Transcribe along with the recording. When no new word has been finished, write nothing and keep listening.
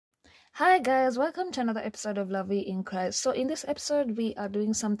Hi guys, welcome to another episode of Lovey in Christ. So in this episode, we are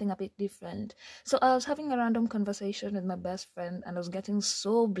doing something a bit different. So I was having a random conversation with my best friend and I was getting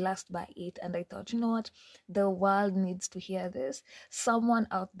so blessed by it. And I thought, you know what? The world needs to hear this. Someone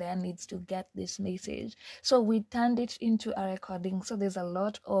out there needs to get this message. So we turned it into a recording. So there's a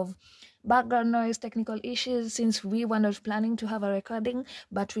lot of background noise, technical issues since we were not planning to have a recording,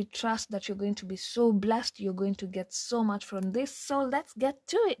 but we trust that you're going to be so blessed. You're going to get so much from this. So let's get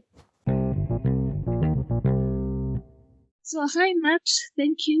to it. So, hi, Matt.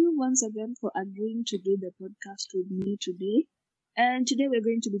 Thank you once again for agreeing to do the podcast with me today. And today we're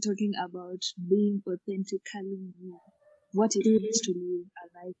going to be talking about being authentically you. What it means to live a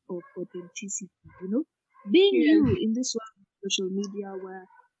life of authenticity, Being you in this world of social media where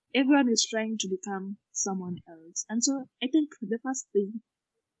everyone is trying to become someone else. And so I think the first thing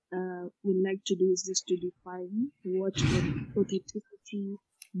we'd like to do is just to define what authenticity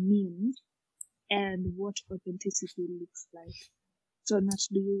means and what authenticity looks like. So, Nat,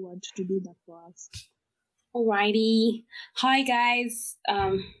 do you want to do that for us? Alrighty. Hi, guys.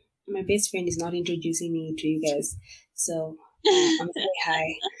 My best friend is not introducing me to you guys, so I'm saying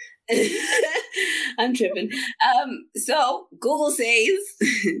hi. I'm tripping. So Google says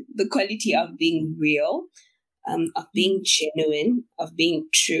the quality of being real, of being genuine, of being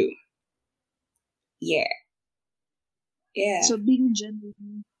true. Yeah. So being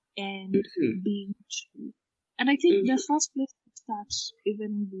genuine and being true. And I think the first place to start,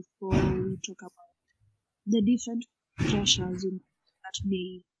 even before we talk about the different pressures that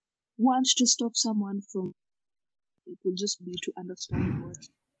may want to stop someone from, it would just be to understand what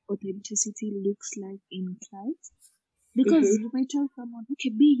authenticity looks like in Christ. Because you might tell someone, okay,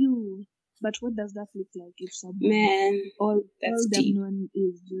 be you, but what does that look like if someone all they've known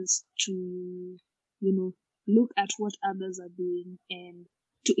is just to, look at what others are doing and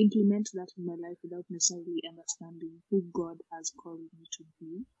to implement that in my life without necessarily understanding who God has called me to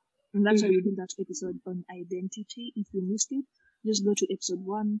be. And that's why we did that episode on identity. If you missed it, just go to episode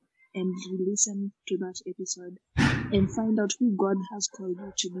 1 and listen to that episode and find out who God has called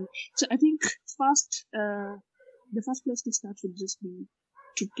you to be. So I think the first place to start would just be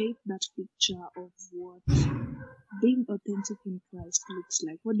to paint that picture of what being authentic in Christ looks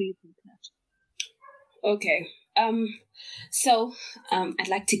like. What do you think, Nat? Okay. So I'd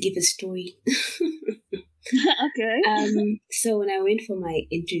like to give a story. Okay. So when I went for my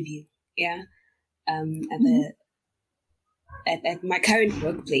interview, at my current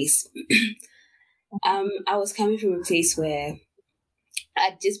workplace, I was coming from a place where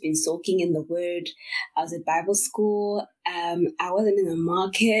I'd just been soaking in the word. I was at Bible school. I wasn't in the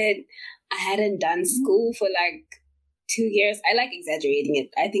market. I hadn't done school for like 2 years. I like exaggerating it.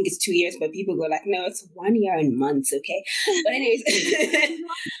 I think it's 2 years, but people go like, no, it's 1 year and months, okay? But anyways,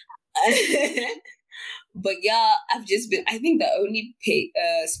 but yeah, I've just been, I think the only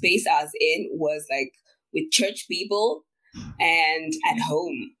space I was in was like with church people and at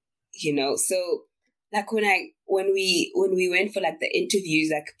home, so like when we went for like the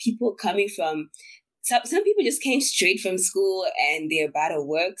interviews, like people coming from some people just came straight from school and they're about to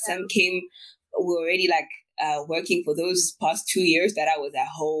work. Some were already like working for those past 2 years that I was at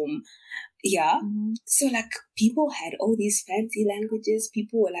home. So like people had all these fancy languages.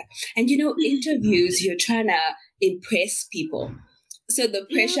 People were like, and interviews, you're trying to impress people, so the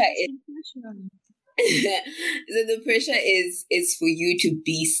pressure so the pressure is for you to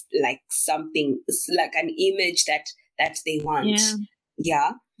be like something, like an image that they want.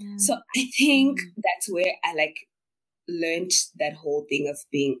 So I think that's where I like learned that whole thing of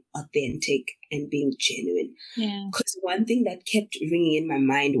being authentic and being genuine. Because one thing that kept ringing in my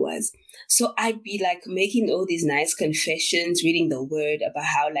mind was, so I'd be like making all these nice confessions, reading the word about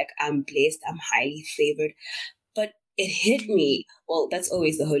how like I'm blessed, I'm highly favored, but it hit me, well, that's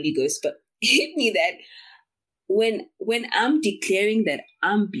always the Holy Ghost, but it hit me that when I'm declaring that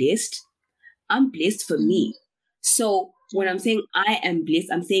I'm blessed for me. So when I'm saying I am blessed,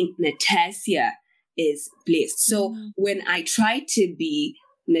 I'm saying Natasha is blessed. So when I try to be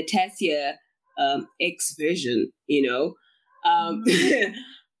Natasha X version,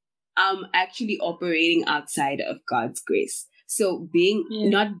 I'm actually operating outside of God's grace. So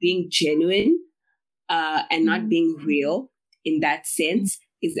not being genuine and not being real in that sense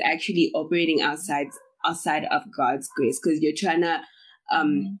is actually operating outside of God's grace, because you're trying to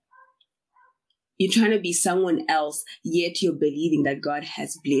be someone else, yet you're believing that God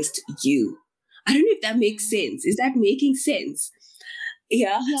has blessed you. I don't know if that makes sense. Is that making sense?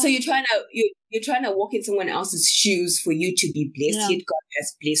 Yeah. So you're trying to walk in someone else's shoes for you to be blessed, yet God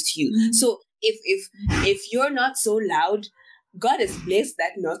has blessed you. So if you're not so loud God has blessed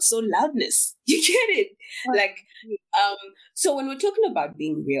that not so loudness. You get it? Like, so when we're talking about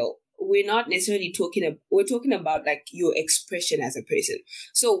being real, we're not necessarily we're talking about like your expression as a person.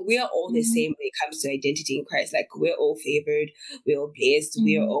 So we're all the same when it comes to identity in Christ. Like, we're all favored, we're all blessed,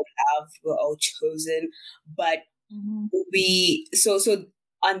 we're all loved, we're all chosen. But so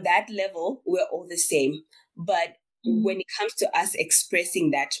on that level, we're all the same. But when it comes to us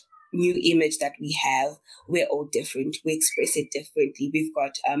expressing that new image that we have, we're all different. We express it differently. We've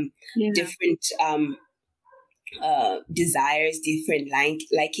got different desires, different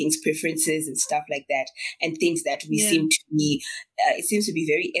likings, preferences, and stuff like that, and things that we seem to be. It seems to be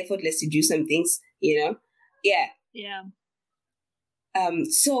very effortless to do some things, Yeah.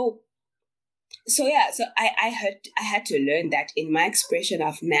 So I had to learn that in my expression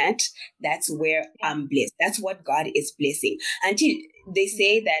of Nat, that's where I'm blessed. That's what God is blessing. Until they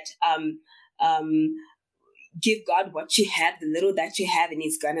say that give God what you have, the little that you have, and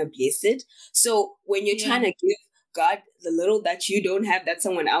He's gonna bless it. So when you're trying to give God the little that you don't have that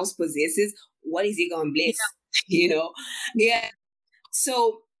someone else possesses, what is He gonna bless?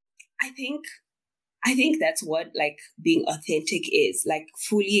 So I think that's what like being authentic is, like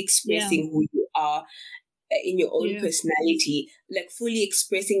fully expressing who you are in your own personality, like fully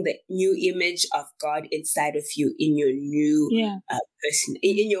expressing the new image of God inside of you in your new person,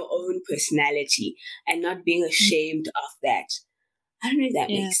 in your own personality, and not being ashamed of that. I don't know if that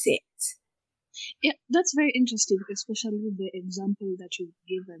makes sense. Yeah, that's very interesting, especially the example that you've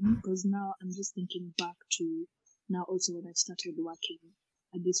given, because now I'm just thinking back to now also when I started working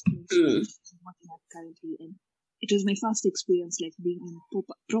at this place I'm working at currently, and it was my first experience like being in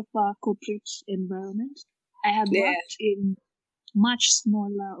proper corporate environment. I had worked in much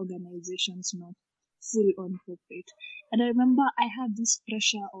smaller organizations, not full on corporate, and I remember I had this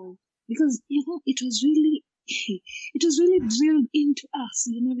pressure of, because it was really drilled into us,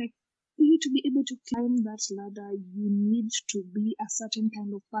 like, for you to be able to climb that ladder, you need to be a certain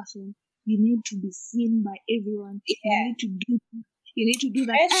kind of person. You need to be seen by everyone. You need to do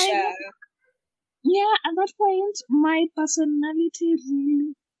that. At that point, my personality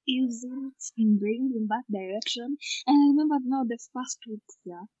really isn't ingrained in that direction. And I remember now the first weeks,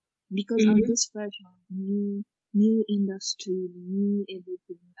 because I was just fresh on new industry, new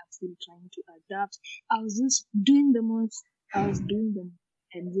everything. I'm still trying to adapt. I was just doing the most.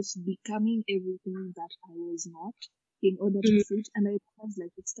 And just becoming everything that I was not in order to fit. And I was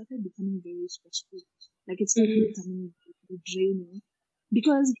like, it started becoming very stressful. Like, it started becoming very draining.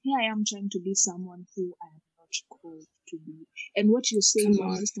 Because here I am trying to be someone who I am not called to be. And what you're saying,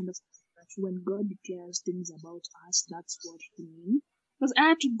 I just understand that when God declares things about us, that's what He means. Because I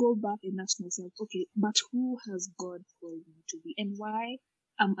had to go back and ask myself, okay, but who has God called me to be? And why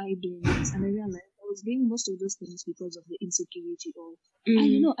am I doing this? And I realized I was doing most of those things because of the insecurity of, I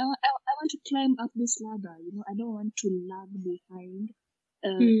want to climb up this ladder. I don't want to lag behind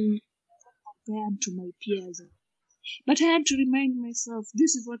compared to my peers. But I had to remind myself,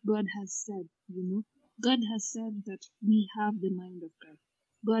 this is what God has said, God has said that we have the mind of God.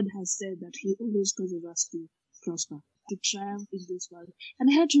 God has said that He always causes us to prosper, to triumph in this world. And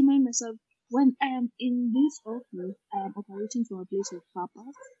I had to remind myself, when I am in this office, I am operating from a place of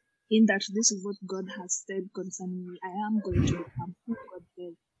purpose, in that this is what God has said concerning me. I am going to become who God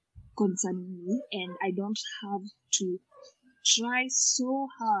said concerning me, and I don't have to try so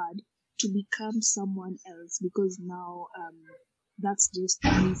hard to become someone else, because now that's just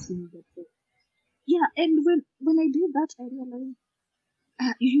anything that and when I did that, I realized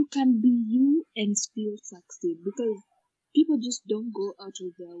you can be you and still succeed, because people just don't go out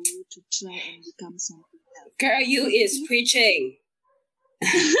of their way to try and become something else. Girl, you is preaching.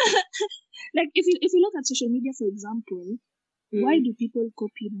 Like, if you look at social media, for example, why do people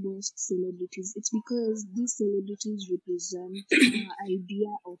copy most celebrities? It's because these celebrities represent our idea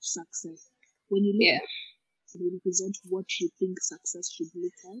of success. When you look at they represent what you think success should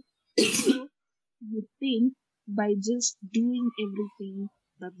look like. So you think by just doing everything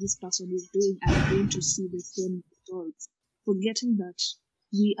that this person is doing, I'm going to see the same results, forgetting that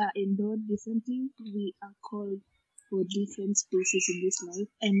we are endowed differently, we are called for different spaces in this life,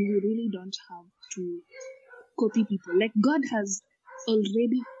 and we really don't have to copy people. Like, God has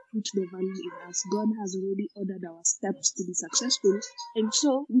already put the value in us. God has already ordered our steps to be successful, and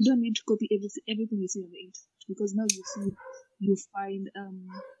so we don't need to copy everything we see on the internet, because now you find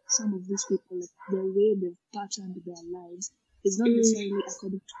some of these people, like, the way they've patterned their lives is not necessarily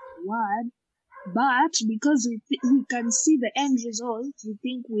according to the word, but because we can see the end result, we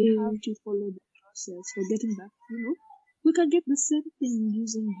think we have to follow the process, forgetting that we can get the same thing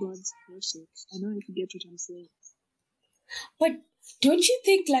using God's process. I don't know if you get what I'm saying. But don't you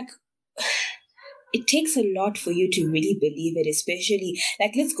think, like, it takes a lot for you to really believe it, especially,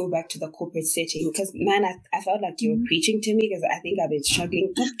 like, let's go back to the corporate setting, because, man, I felt like you were preaching to me, because I think I've been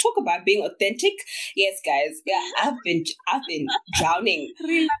struggling. Talk about being authentic. Yes, guys. Yeah, I've been drowning.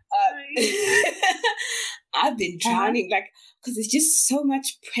 I've been drowning, like, because it's just so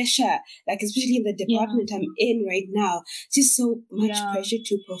much pressure, like, especially in the department I'm in right now, just so much pressure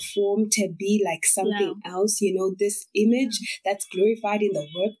to perform, to be like something else, you know, this image that's glorified in the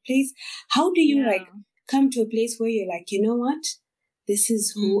workplace. How do you, like, come to a place where you're like, you know what? This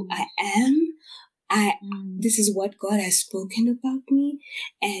is who I am. This is what God has spoken about me,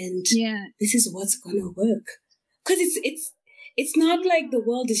 and this is what's gonna work. Because it's not like the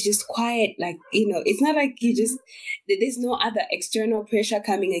world is just quiet, like, you know, it's not like you just, there's no other external pressure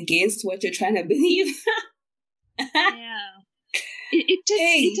coming against what you're trying to believe. It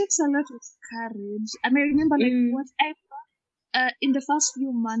takes a lot of courage. And I remember, like, what in the first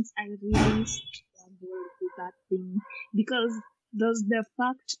few months, I really struggled with that thing, because there's the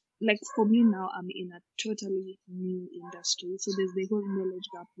fact, like, for me now, I'm in a totally new industry, so there's the whole knowledge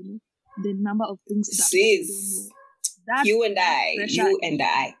gap, you know, the number of things that I don't know. You and I. When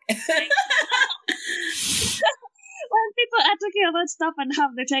people are talking about stuff and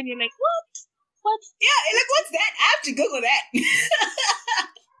half the time you're like, what? Yeah, like, what's that? I have to Google that.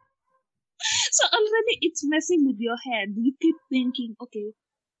 So already it's messing with your head. You keep thinking, okay,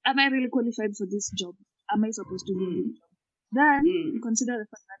 am I really qualified for this job? Am I supposed to do this job? Then you consider the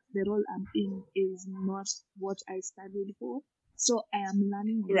fact that the role I'm in is not what I studied for. So I am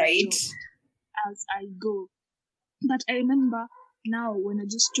learning the job as I go. But I remember now, when I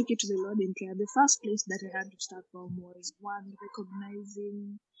just took it to the Lord in prayer, the first place that I had to start from was, one,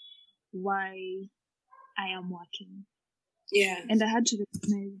 recognizing why I am working. Yeah. And I had to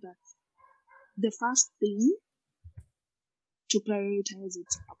recognize that the first thing to prioritize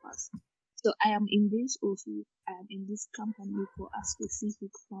its purpose. So I am in this office, I am in this company for a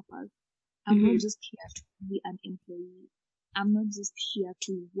specific purpose. I'm not just here to be an employee. I'm not just here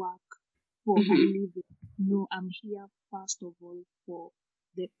to work for a living. No, I'm here first of all for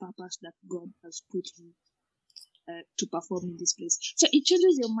the purpose that God has put me to perform in this place. So it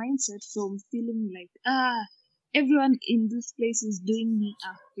changes your mindset from feeling like, everyone in this place is doing me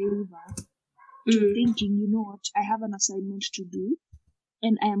a favor, to thinking, you know what, I have an assignment to do,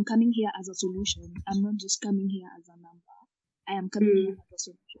 and I am coming here as a solution. I'm not just coming here as a number. I am coming here as a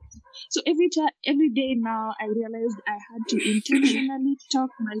solution. So every day now, I realized I had to intentionally talk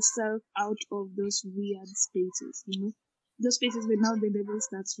myself out of those weird spaces, you know, those spaces where now the devil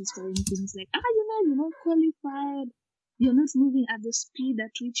starts whispering things like, you're not qualified, you're not moving at the speed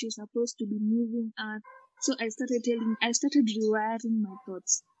at which you're supposed to be moving at. So I started rewiring my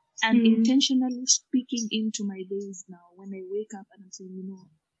thoughts and intentionally speaking into my days now. When I wake up and I'm saying, you know,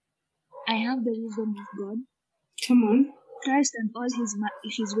 I have the wisdom of God. Come on. Christ and all his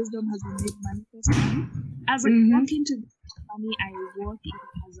wisdom has been made manifest to me. As I walk into the company, I walk in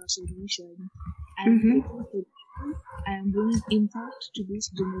as a solution. I am making solutions. I am bringing impact to this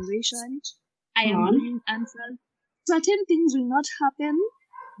generation. I am bringing answers. Certain things will not happen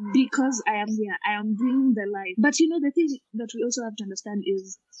because I am here. I am bringing the light. But you know, the thing that we also have to understand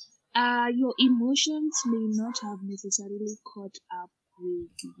is your emotions may not have necessarily caught up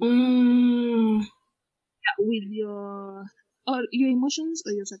with your emotions,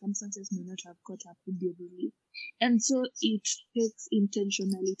 or your circumstances may not have caught up with your belief. And so it takes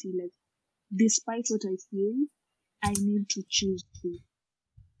intentionality, like, despite what I feel, I need to choose to.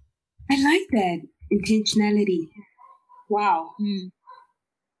 I like that. Intentionality. Wow.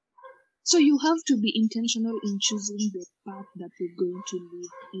 So you have to be intentional in choosing the path that you're going to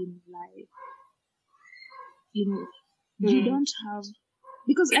live in life. You know, you don't have,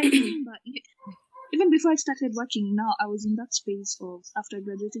 because I remember, even before I started working now, I was in that space of, after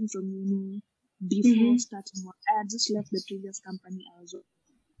graduating from uni, before starting work, I had just left the previous company I was working.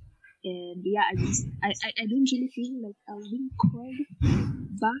 And yeah, I didn't really feel like I was being called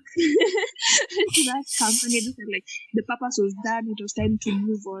back to that company. I just felt like the purpose was done, it was time to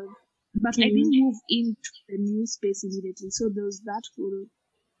move on. But I didn't move into the new space immediately. So there was that whole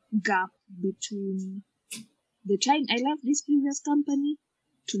gap between the time I left this previous company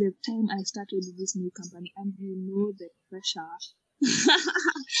to the time I started with this new company. And you know the pressure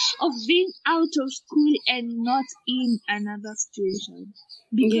of being out of school and not in another situation.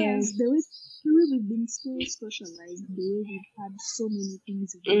 Because the way we've been so socialized, the way we've had so many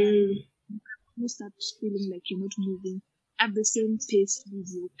things in life, you start feeling like you're not moving at the same pace with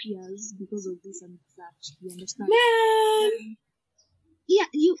your peers because of this and that. You understand? Yeah,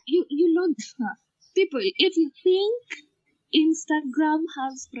 you know, people, if you think Instagram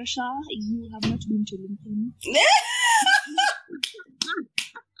has pressure. You have not been to LinkedIn.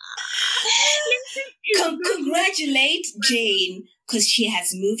 Congratulate Jane, because she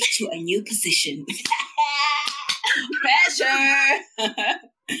has moved to a new position. Pressure. LinkedIn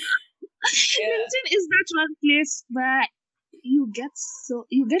is that one place where you get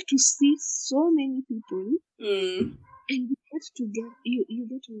to see so many people, and you get to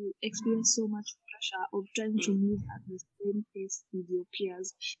experience so much pressure of trying to move at the same pace with your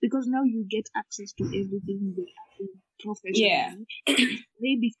peers, because now you get access to everything they are doing professionally.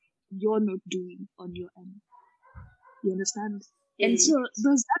 Maybe you're not doing on your own. You understand? And so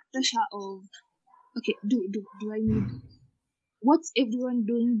there's that pressure of, okay, do I need, what's everyone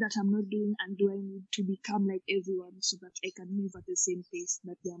doing that I'm not doing, and do I need to become like everyone so that I can move at the same pace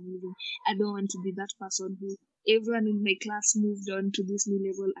that they are moving? I don't want to be that person who everyone in my class moved on to this new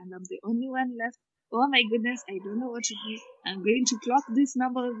level and I'm the only one left. Oh my goodness, I don't know what to do. I'm going to clock this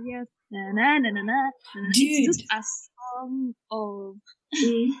number of years. Dude. It's just a song of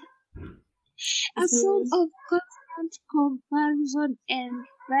constant comparison and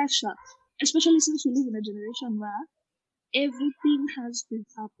pressure, especially since we live in a generation where everything has to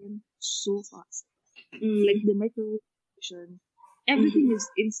happen so fast. Like the microwave, everything is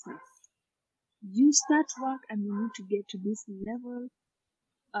instant. You start work and you need to get to this level,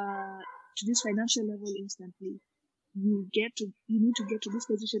 to this financial level instantly. You need to get to this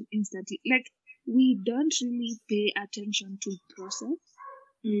position instantly. Like, we don't really pay attention to process.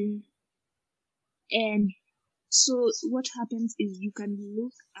 And so what happens is you can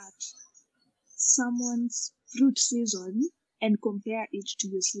look at someone's fruit season and compare it to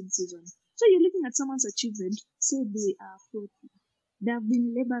your seed season. So you're looking at someone's achievement, say they are 40. They have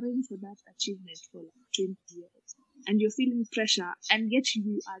been laboring for that achievement for like 20 years. And you're feeling pressure, and yet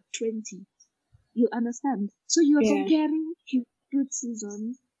you are 20. You understand? So you are comparing his fruit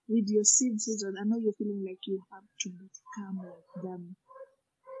season with your seed season, and now you're feeling like you have to become like them.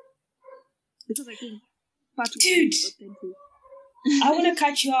 Because I think part of it is authentic. I want to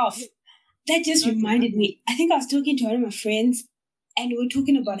cut you off. That just reminded me. I think I was talking to one of my friends, and we were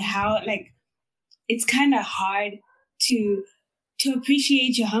talking about how, like, it's kind of hard to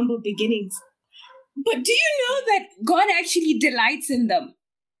appreciate your humble beginnings. But do you know that God actually delights in them?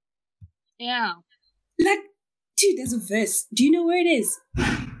 Yeah. Like, dude, there's a verse. Do you know where it is?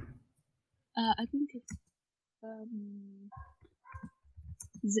 I think it's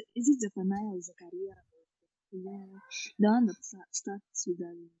is it Zephaniah or Zechariah? Yeah, the one that starts with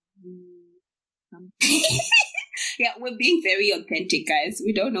something. Yeah, we're being very authentic, guys.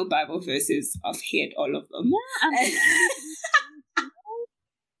 We don't know Bible verses offhand, all of them.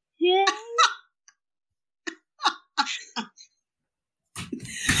 Yeah.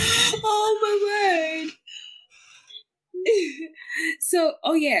 Oh my word. So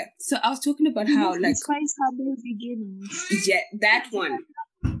I was talking about how, like, Christ humble beginnings. Yeah, that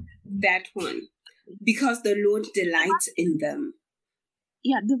one. Because the Lord delights in them.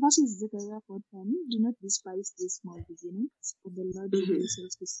 Yeah, the verse is Zechariah 4:10. Do not despise these small beginnings, for the Lord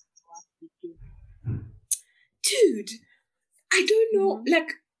rejoices to see what begin. Dude, I don't know.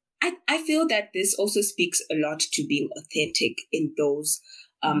 Like, I feel that this also speaks a lot to being authentic in those.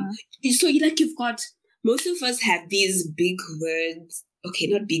 So, like, you've got, most of us have these big words. Okay,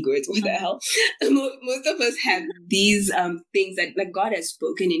 not big words. What the hell? Most of us have these things that, like, God has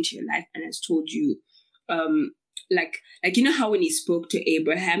spoken into your life and has told you. Like you know how when he spoke to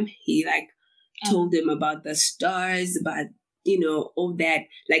Abraham, he like told him about the stars, about, you know, all that,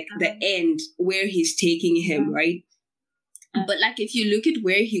 like the end where he's taking him, right? But like, if you look at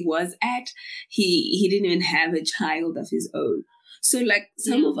where he was at, he didn't even have a child of his own. So like,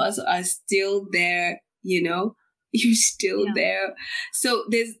 some of us are still there, you know. You're still there. So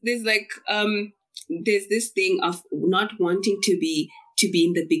there's like there's this thing of not wanting to be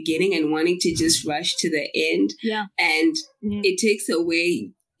in the beginning and wanting to just rush to the end. Yeah. And it takes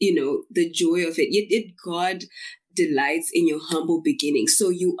away, you know, the joy of it. God delights in your humble beginning. So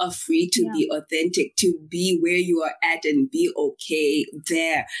you are free to be authentic, to be where you are at and be okay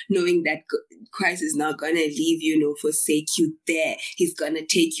there, knowing that Christ is not going to leave you nor forsake you there. He's going to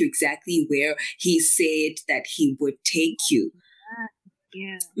take you exactly where he said that he would take you.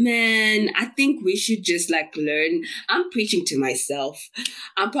 Yeah. Man, I think we should just like learn. I'm preaching to myself.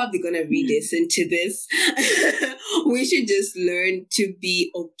 I'm probably going to re-listen to this. We should just learn to be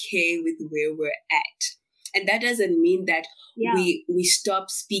okay with where we're at. And that doesn't mean that we stop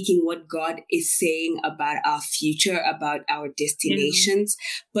speaking what God is saying about our future, about our destinations,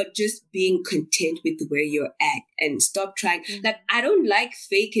 but just being content with where you're at and stop trying. Like, I don't like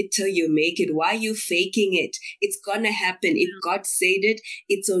fake it till you make it. Why are you faking it? It's gonna happen. If God said it,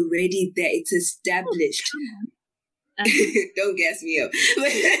 it's already there. It's established. Don't gas me up.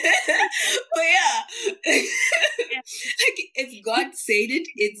 But like, if God said it,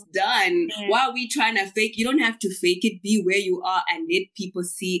 it's done. Why are we trying to fake? You don't have to fake it. Be where you are and let people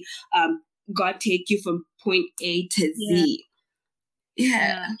see God take you from point A to Z.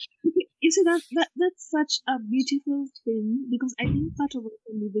 Yeah. You see, that's such a beautiful thing, because I think part of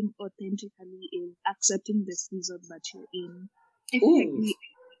living authentically is accepting the season that you're in. I feel like we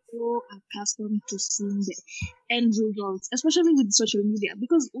so accustomed to seeing the end results, especially with social media.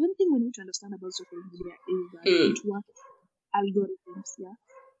 Because one thing we need to understand about social media is that it works algorithms,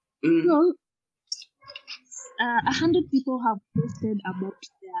 So, 100 people have posted about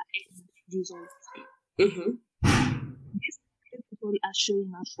their end results. These people are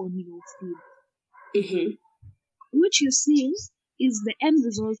showing up on your feed. What you're seeing is the end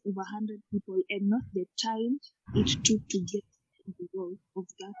result of 100 people and not the time it took to get the result of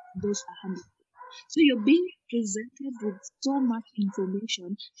those 100 people. So you're being presented with so much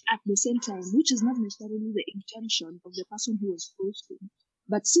information at the same time, which is not necessarily the intention of the person who was posting.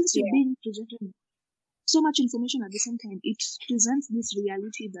 But since you're being presented with so much information at the same time, it presents this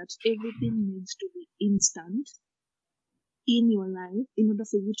reality that everything needs to be instant in your life in order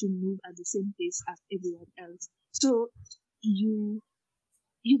for you to move at the same pace as everyone else. So you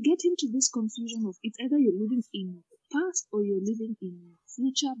get into this confusion of it's either you're living in the past or you're living in the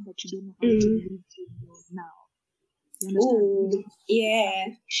future, but you don't know how to live in your now. You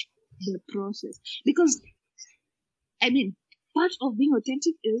understand? The process. Because, I mean, part of being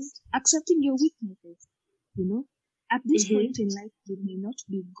authentic is accepting your weaknesses, you know? At this point in life, you may not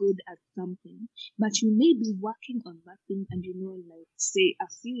be good at something, but you may be working on that thing, and you know, like, say, a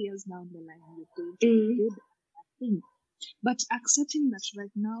few years down the line, you're going to be good at that thing. But accepting that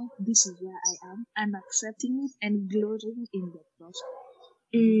right now, this is where I am, and accepting it and glorying in the process.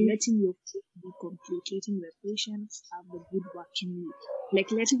 Letting your faith be complete, letting the patience have the good work in you. Like,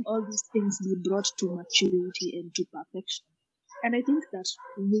 letting all these things be brought to maturity and to perfection. And I think that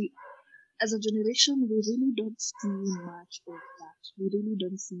we, as a generation, we really don't see much of that. We really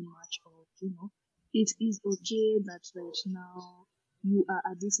don't see much of, you know, it is okay that right now you are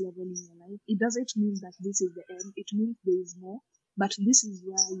at this level in your life. It doesn't mean that this is the end. It means there is more, but this is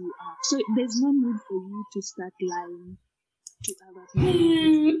where you are. So there's no need for you to start lying to other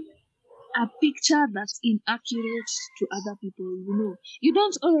people. A picture that's inaccurate to other people, you know. You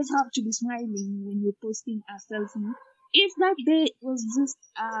don't always have to be smiling when you're posting a selfie. If that day was just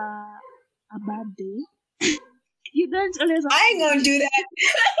a bad day, you don't always have I ain't gonna do that.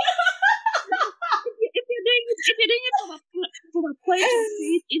 If you're doing it from a point of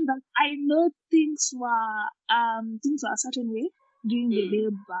faith, in that I know things were a certain way during the day,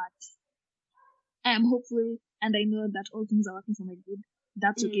 but I am hopeful and I know that all things are working for my good.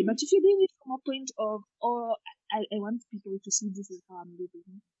 That's okay. But if you're doing it from a point of, I want people to see this is how I'm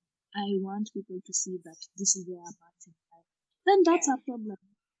living, I want people to see that this is where I'm at in life, then that's a problem.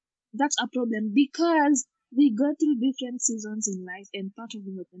 That's a problem, because we go through different seasons in life, and part of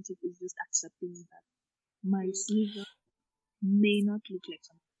being authentic is just accepting that my season may not look like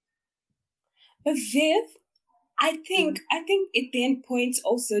something. But Viv, I think it then points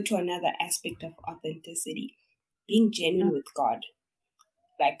also to another aspect of authenticity, being genuine with God.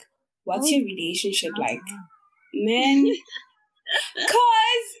 Like, what's your relationship like, man?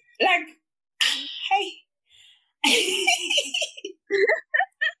 Cause, like, hey.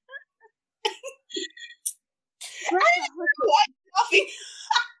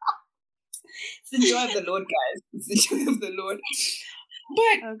 It's the joy of the Lord, guys. It's the joy of the Lord.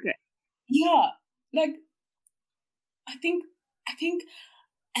 But like, I think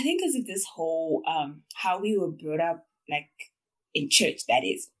as of this whole how we were brought up, like in church, that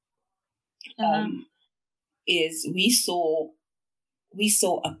is we saw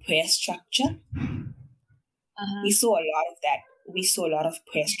a prayer structure. We saw a lot of that. We saw a lot of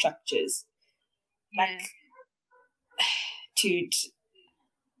prayer structures. Like, dude,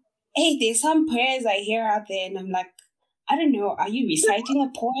 hey, there's some prayers I hear out there, and I'm like, I don't know, are you reciting a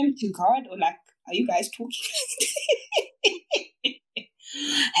poem to God, or like, are you guys talking?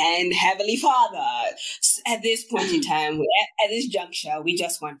 And Heavenly Father, at this point in time, at this juncture, we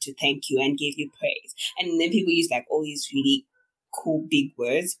just want to thank you and give you praise. And then people use like all these really cool big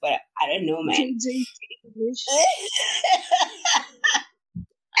words, but I don't know, man.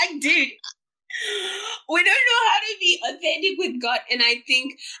 Like, dude, We don't know how to be authentic with God. And I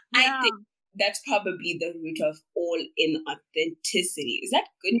think that's probably the root of all inauthenticity. Is that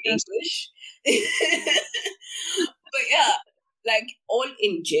good English? But yeah, like all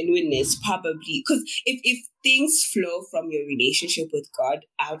in genuineness, probably. Because if things flow from your relationship with God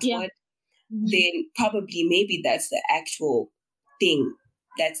outward, then probably maybe that's the actual thing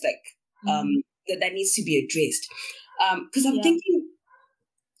that's like that needs to be addressed. Because I'm thinking,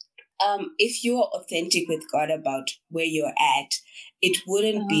 if you're authentic with God about where you're at, it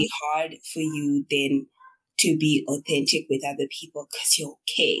wouldn't be hard for you then to be authentic with other people because you're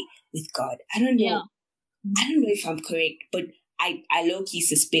okay with God. I don't know. I don't know if I'm correct, but I low-key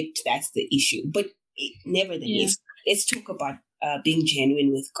suspect that's the issue. But nevertheless, let's talk about being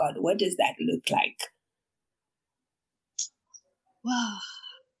genuine with God. What does that look like? Wow.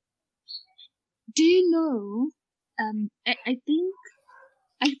 Do you know? I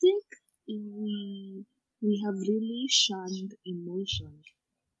think we have really shunned emotion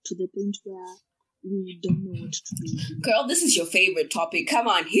to the point where we don't know what to do. Girl, this is your favorite topic. Come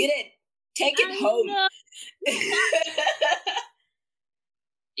on, hit it. Take it home.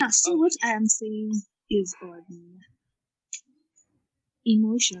 So what I am saying is on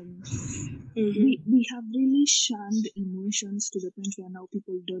emotions. We have really shunned emotions to the point where now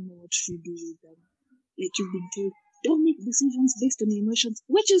people don't know what to do with them. Like you've been told, don't make decisions based on emotions,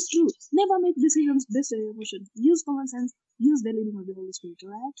 which is true. Never make decisions based on emotions. Use common sense, use the leading of the Holy Spirit,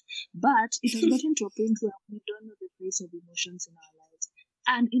 right? But it has gotten to a point where we don't know the place of emotions in our lives.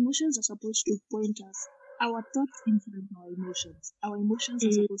 And emotions are supposed to point us. Our thoughts influence our emotions. Our emotions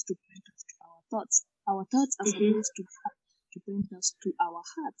are supposed to point us to our thoughts. Our thoughts are supposed to point us to our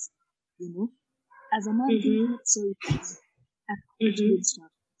hearts. You know, as a man thinking, so it is, and good stuff.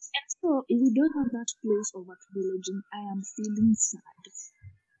 And so, if we don't have that place of acknowledging, I am feeling sad.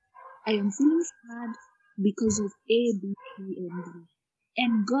 I am feeling sad because of A, B, C, and D.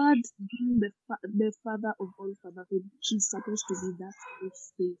 And God, being the Father of all fatherhood, He's supposed to be that safe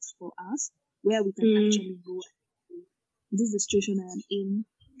space for us where we can actually go and say, this is the situation I am in,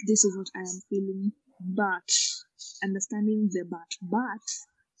 this is what I am feeling, but, understanding the but,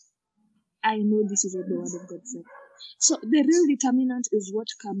 I know this is what the Word of God said. So the real determinant is what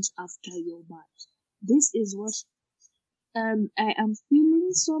comes after your but. This is what I am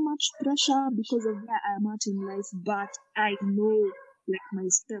feeling so much pressure because of where I am at in life, but I know like my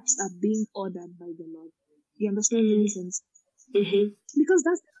steps are being ordered by the Lord. You understand the difference? Because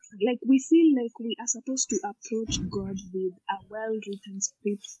that's like we feel like we are supposed to approach God with a well-written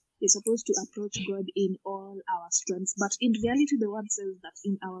script. We're supposed to approach God in all our strengths, but in reality, the Word says that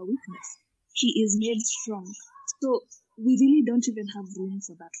in our weakness, He is made strong. So we really don't even have room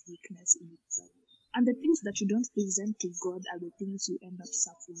for that weakness in itself. And the things that you don't present to God are the things you end up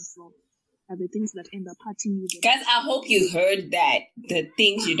suffering from, are the things that end up hurting you. Guys, I hope you heard that. The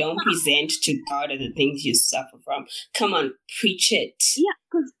things you don't present to God are the things you suffer from. Come on, preach it. Yeah,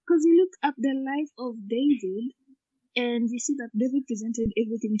 because you look at the life of David, and you see that David presented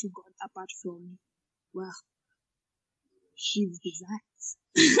everything to God apart from, well, his desires.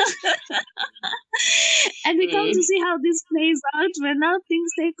 And we come to see how this plays out when now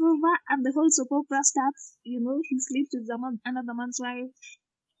things take over and the whole soap opera starts. You know, he sleeps with another man's wife.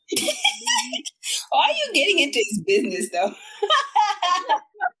 Why are you getting into his business though?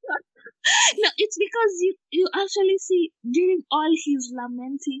 No, it's because you actually see during all his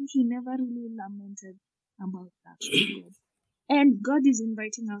lamenting, he never really lamented about that. And God is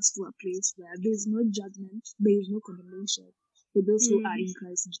inviting us to a place where there is no judgment, there is no condemnation for those who are in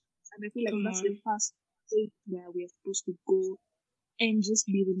Christ Jesus. And I feel like that's the first place where we are supposed to go and just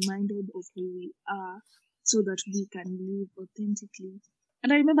be reminded of who we are so that we can live authentically.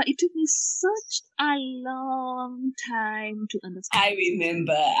 And I remember it took me such a long time to understand. I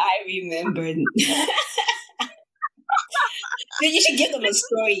remember. You should give them a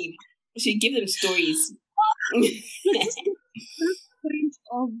story. You should give them stories. That point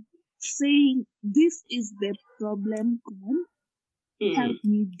of saying, this is the problem, God, help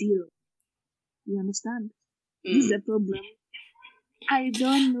me deal. You understand? This is the problem. I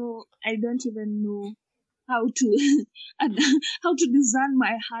don't know. I don't even know how to discern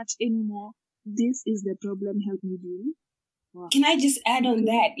my heart anymore. This is the problem. Help me deal. Wow. Can I just add on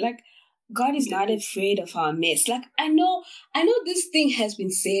that? Like, God is not afraid of our mess. Like, I know this thing has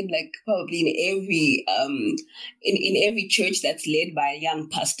been said, like, probably in every church that's led by a young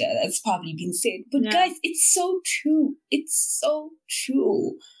pastor. That's probably been said. But guys, it's so true. It's so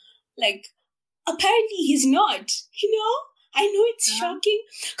true. Like, apparently he's not, you know? I know it's shocking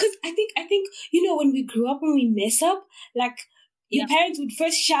because I think, when we grew up, when we mess up, like, your parents would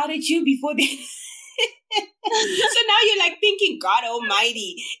first shout at you before they... So now you're like thinking, God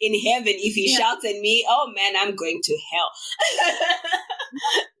Almighty in heaven, if he shouts at me, oh man, I'm going to hell.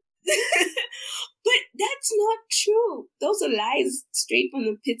 But that's not true. Those are lies straight from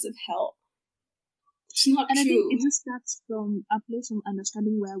the pits of hell. It's not true. I think it just starts from a place of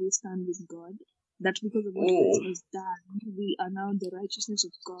understanding where we stand with God. That because of what Christ has done, we are now the righteousness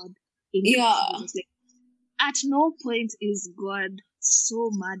of God in Christ Jesus. Like, at no point is God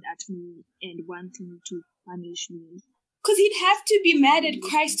so mad at me and wanting to punish me. Because he'd have to be mad at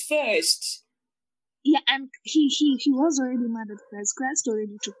Christ first. Yeah, and he was already mad at Christ. Christ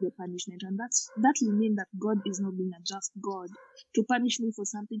already took the punishment, and that will mean that God is not being a just God to punish me for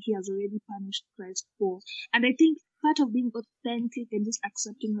something he has already punished Christ for. And I think part of being authentic and just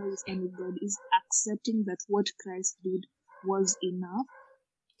accepting where we stand with God is accepting that what Christ did was enough.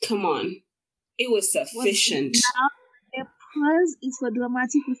 Come on. It was sufficient. The praise is for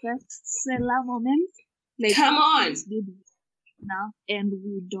dramatic effect, Selah moment. Like, come on. Did now, and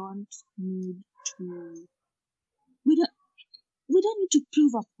we don't need to. We don't need to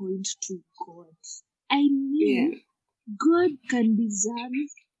prove a point to God. I mean, God can deserve.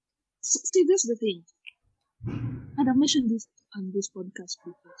 See, this is the thing, and I've mentioned this on this podcast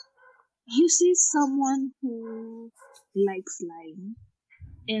before. You see someone who likes lying,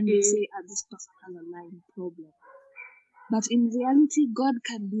 and they say, this person has a lying problem. But in reality, God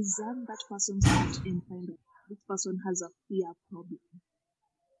can discern that person's heart and find out this person has a fear problem.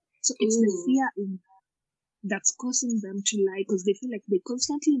 So it's the fear in that's causing them to lie, because they feel like they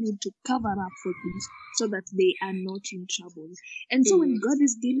constantly need to cover up for things so that they are not in trouble. And so when God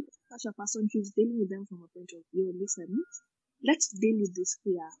is dealing with such a person, he's dealing with them from a point of view, listen, let's deal with this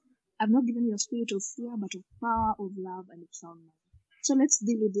fear. I've not given you a spirit of fear, but of power, of love, and of sound mind. So let's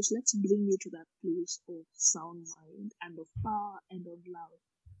deal with this. Let's bring you to that place of sound mind and of power and of love.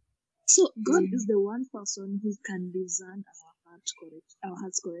 So God is the one person who can discern our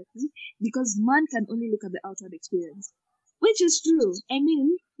hearts correctly, because man can only look at the outward experience, which is true. I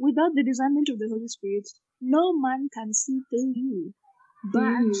mean, without the discernment of the Holy Spirit, no man can see through you.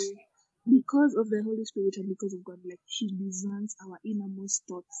 But because of the Holy Spirit and because of God, like, he discerns our innermost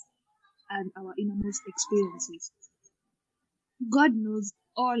thoughts and our innermost experiences. God knows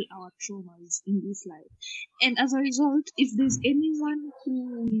all our traumas in this life. And as a result, if there's anyone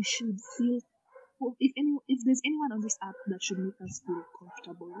who we should feel, if there's anyone on this app that should make us feel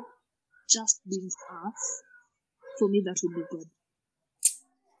comfortable, just being us, for me, that would be God.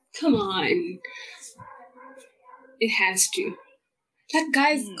 Come on. It has to. Like,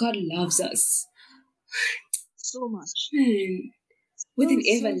 guys, God loves us. So much. Man. With an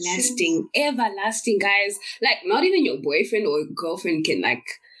everlasting, guys. Like, not even your boyfriend or girlfriend can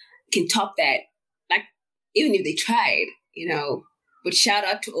top that. Like, even if they tried, you know. But shout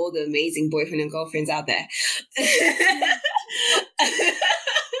out to all the amazing boyfriend and girlfriends out there.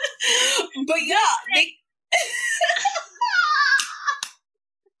 But yeah,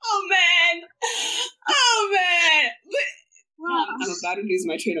 oh man. But I'm about to lose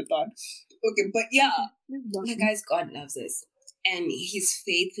my train of thought. Okay, but yeah, like, guys, God loves us. And his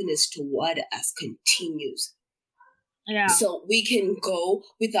faithfulness toward us continues. Yeah. So we can go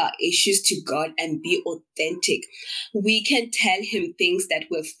with our issues to God and be authentic. We can tell him things that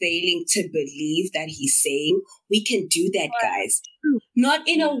we're failing to believe that he's saying. We can do that, guys. Not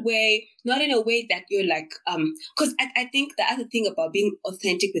in a way that you're like, because I think the other thing about being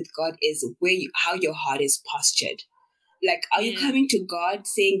authentic with God is how your heart is postured. Like, are you coming to God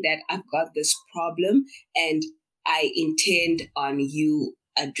saying that I've got this problem and I intend on you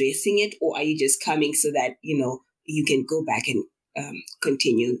addressing it, or are you just coming so that, you know, you can go back and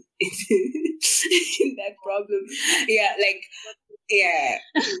continue in that problem?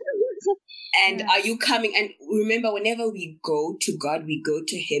 And are you coming? And remember, whenever we go to God, we go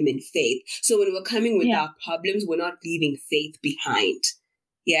to him in faith. So when we're coming with our problems, we're not leaving faith behind.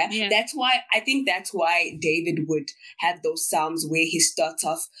 That's why David would have those psalms where he starts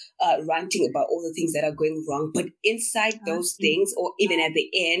off ranting about all the things that are going wrong, but inside those things, or even at the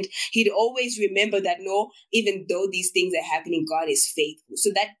end, he'd always remember that even though these things are happening, God is faithful. So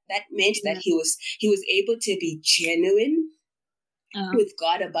that meant that he was able to be genuine with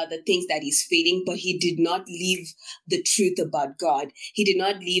God about the things that he's feeling, but he did not leave the truth about God. He did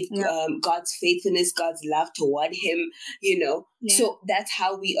not leave God's faithfulness, God's love toward him, you know. So that's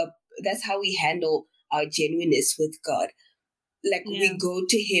how we handle our genuineness with God. Like, we go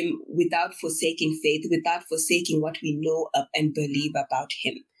to him without forsaking faith, without forsaking what we know of and believe about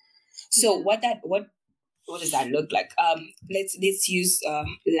him. So what does that look like? Let's use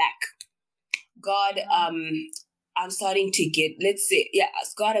lack. God I'm starting to get, let's say,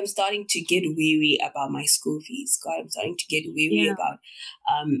 God, I'm starting to get weary about my school fees. God, I'm starting to get weary about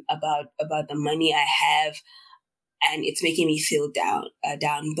the money I have, and it's making me feel down.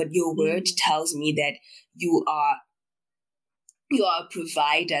 But your word tells me that you are a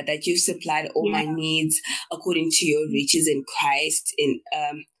provider, that you've supplied all my needs according to your riches in Christ,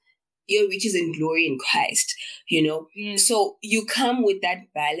 your riches in glory in Christ, So you come with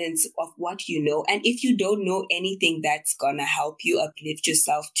that balance of what you know. And if you don't know anything that's going to help you uplift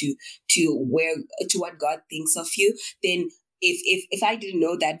yourself to what God thinks of you, then if I didn't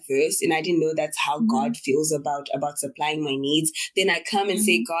know that verse and I didn't know that's how God feels about supplying my needs, then I come and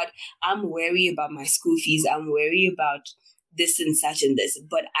say, God, I'm worried about my school fees. I'm worried about this and such and this,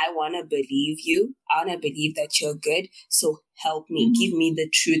 but I want to believe you. I want to believe that you're good. So help me, give me the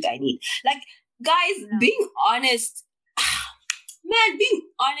truth I need. Like, guys, being honest, man, being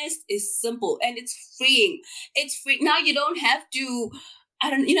honest is simple and it's freeing. It's free. Now you don't have to, you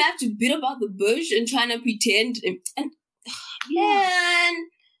don't have to beat about the bush and trying to pretend and man.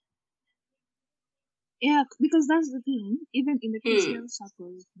 Yeah, because that's the thing. Even in the Christian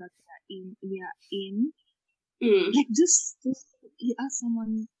circles that we are in, like just you ask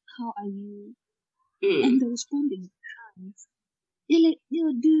someone, how are you? And they respond in kind. You're like,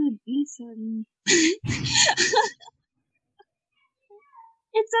 yo, dude, listen.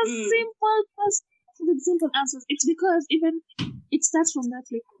 It's a simple person with simple answers. It's because even it starts from that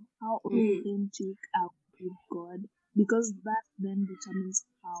place of how authentic are we with God, because that then determines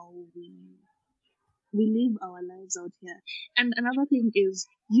how we live our lives out here. And another thing is,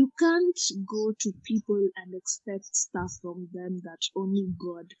 you can't go to people and expect stuff from them that only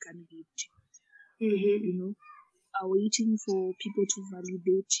God can give to you. You know, are waiting for people to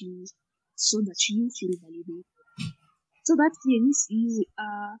validate you so that you feel validated. So that means you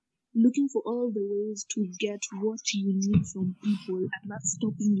are looking for all the ways to get what you need from people, and that's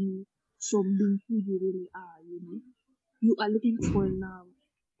stopping you from being who you really are. You are looking for love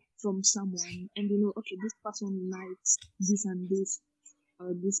from someone, and okay, this person likes this and this,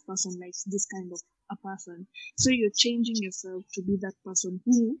 or this person likes this kind of a person. So you're changing yourself to be that person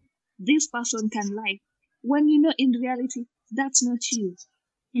who this person can like, when in reality that's not you.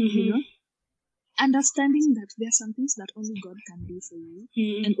 Understanding that there are some things that only God can do for you,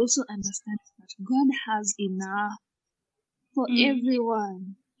 and also understanding that God has enough for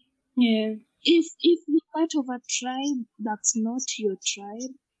everyone. Yeah. If you're part of a tribe that's not your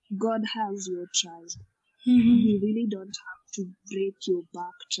tribe, God has your tribe. You really don't have to break your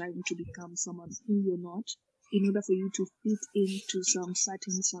back trying to become someone who you're not in order for you to fit into some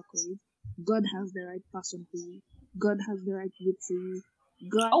certain circle. God has the right person for you. God has the right group for you.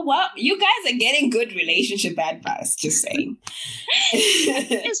 God. Oh wow, you guys are getting good relationship advice, just saying.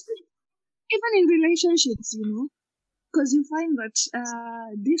 Even in relationships, because you find that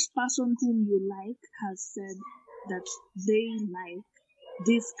this person whom you like has said that they like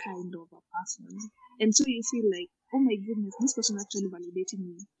this kind of a person, and so you feel like, oh my goodness, this person actually validating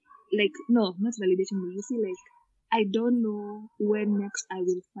me. Like, no, not validating me. You feel like, I don't know when next I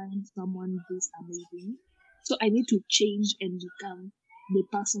will find someone this amazing, so I need to change and become the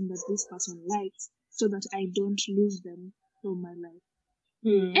person that this person likes, so that I don't lose them from my life.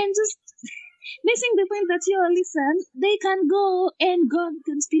 And just missing the point that, listen, they can go and God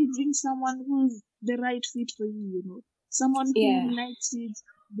can still bring someone who's the right fit for you, someone who likes you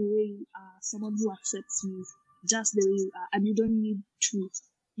the way you are, someone who accepts you just the way you are, and you don't need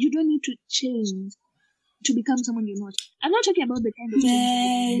to change to become someone you're not. I'm not talking about the kind of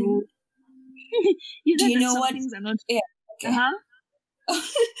change do you know what things are not. Okay.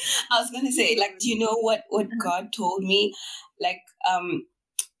 I was gonna say, like, do you know what God told me, like,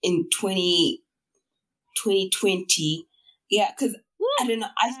 in 2020? Yeah, because I don't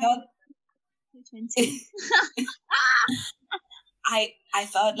know, I felt I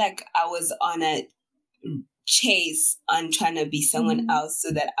felt like I was on a chase on trying to be someone else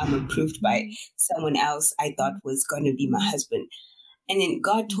so that I'm approved by someone else I thought was going to be my husband. And then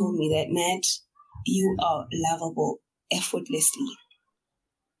God told me that, Nat, you are lovable effortlessly.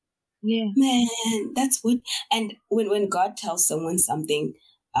 Yeah. Man, that's what. And when God tells someone something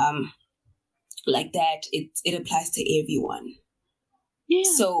like that, it applies to everyone. Yeah.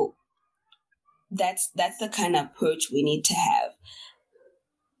 So that's the kind of approach we need to have.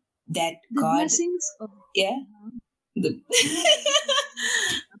 That the God, blessings of the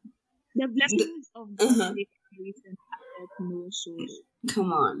blessings of God no sorrow.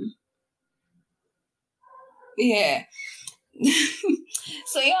 Come on. Yeah.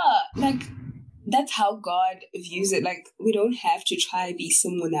 So yeah, like, that's how God views it. Like, we don't have to try to be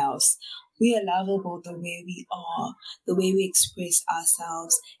someone else. We are lovable the way we are, the way we express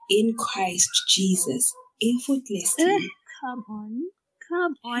ourselves in Christ Jesus, effortlessly.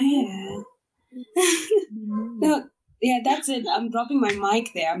 Come on. Yeah. No, yeah, that's it. I'm dropping my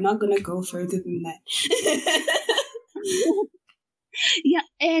mic there. I'm not going to go further than that. Yeah,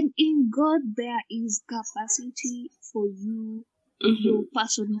 and in God there is capacity for you, your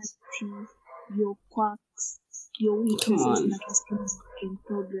personality, your quirks, your weaknesses that are still in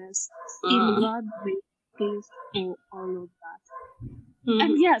progress. In God there is space for all of that.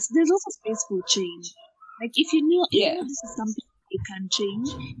 And yes, there's also space for change. Like if you know this is something you can change.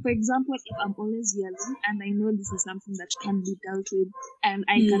 For example, if I'm always yelling and I know this is something that can be dealt with and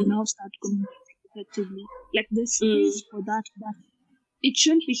I can now start communicating effectively, like there's space for that, but it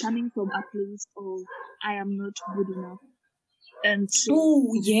shouldn't be coming from a place of I am not good enough. And so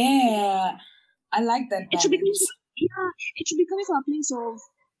I like that balance. It should be coming from a place of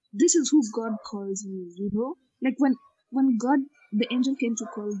this is who God calls me, you know? Like when God, the angel came to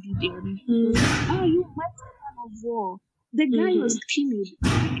call Gideon, he was like, you mighty man of war. The guy was timid,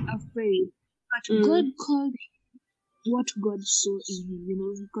 afraid, but God called him what God saw in him, you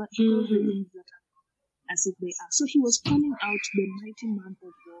know? He called the things that are as if they are. So he was calling out the mighty man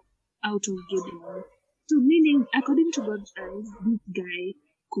of war out of Gideon. So meaning, according to God's eyes, this guy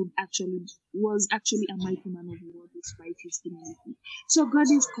was actually a mighty man of war despite his humility. So God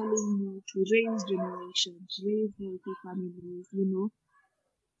is calling you to raise generations, raise healthy families, you know,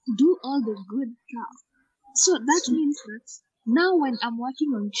 do all the good stuff. So that means that now when I'm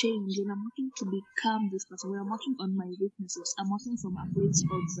working on change, when I'm working to become this person, when I'm working on my weaknesses, I'm working from a place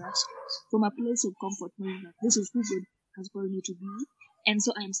of rest, from a place of comfort, knowing that this is who God has called me to be. And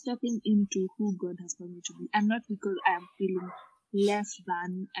so I'm stepping into who God has called me to be. And not because I am feeling less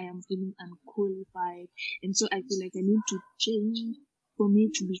than, I am feeling unqualified. And so I feel like I need to change for me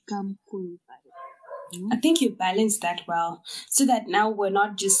to become qualified. I think you balanced that well, so that now we're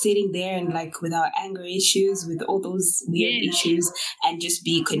not just sitting there and like with our anger issues, with all those weird issues, and just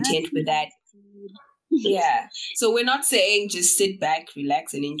be content with that. Yeah. So we're not saying just sit back,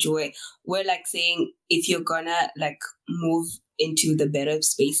 relax, and enjoy. We're like saying if you're gonna like move into the better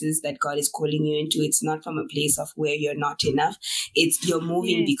spaces that God is calling you into, it's not from a place of where you're not enough. It's you're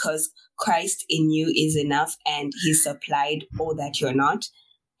moving because Christ in you is enough, and He supplied all that you're not.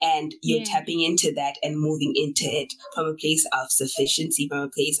 And you're tapping into that and moving into it from a place of sufficiency, from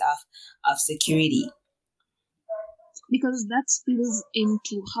a place of security. Because that spills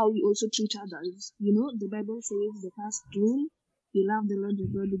into how you also treat others. You know, the Bible says the first rule, you love the Lord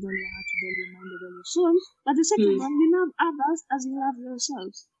your God with all your heart, with all your mind, with all your soul. But the second one, you love others as you love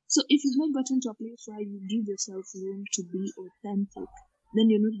yourself. So if you've not gotten to a place where you give yourself room to be authentic,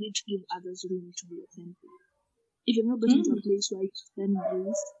 then you're not going to give others room to be authentic. If you're not getting to a place where you extend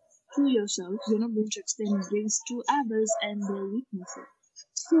grace to yourself, you're not going to extend grace to others and their weaknesses.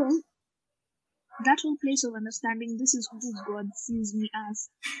 So, that whole place of understanding, this is who God sees me as,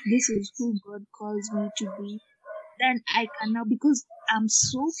 this is who God calls me to be, then I can now, because I'm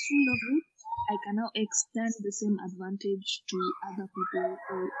so full of it, I can now extend the same advantage to other people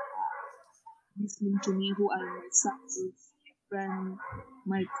who are listening to me, who are my sons, my friends,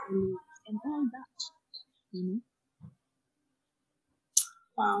 my colleagues, and all that, you know.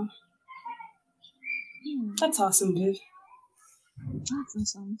 Wow. That's awesome, dude. That's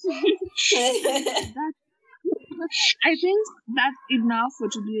awesome. I think that's enough for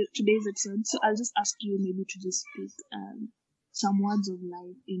today's episode. So I'll just ask you maybe to just speak some words of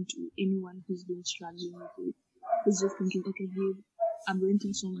life into anyone who's been struggling with it. Who's just thinking, okay, babe, I'm going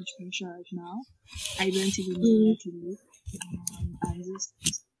through so much pressure right now. I don't even know where to live.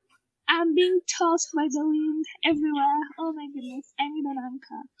 I'm being tossed by the wind everywhere. Oh my goodness, I need an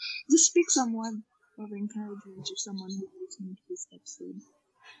anchor. Just speak some words of encouragement to someone who's listening to this episode.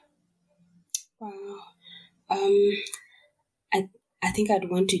 Wow. I think I'd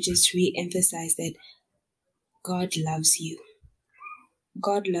want to just re-emphasize that God loves you.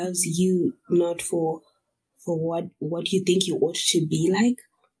 God loves you not for what you think you ought to be like,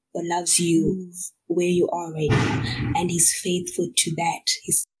 but loves you where you are right now, and He's faithful to that.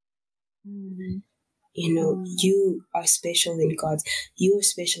 You know, you are special in God's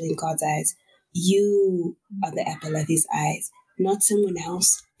eyes. You are the apple of His eyes, not someone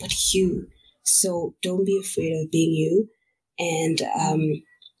else, but you. So don't be afraid of being you, and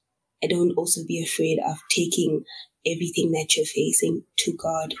don't also be afraid of taking everything that you're facing to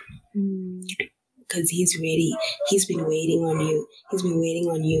God, because He's ready. He's been waiting on you. He's been waiting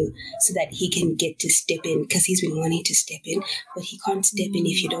on you so that He can get to step in, because He's been wanting to step in, but He can't step in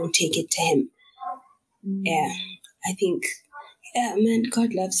if you don't take it to Him. Yeah, I think yeah, man,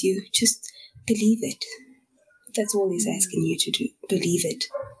 God loves you. Just believe it. That's all He's asking you to do. Believe it.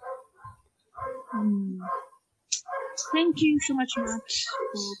 Thank you so much, Matt,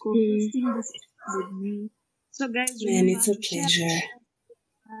 for co-hosting this with me. So, guys, man, it's a pleasure.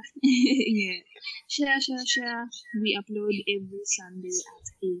 Share. We upload every Sunday at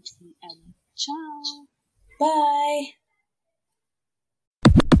 8 p.m. Ciao. Bye.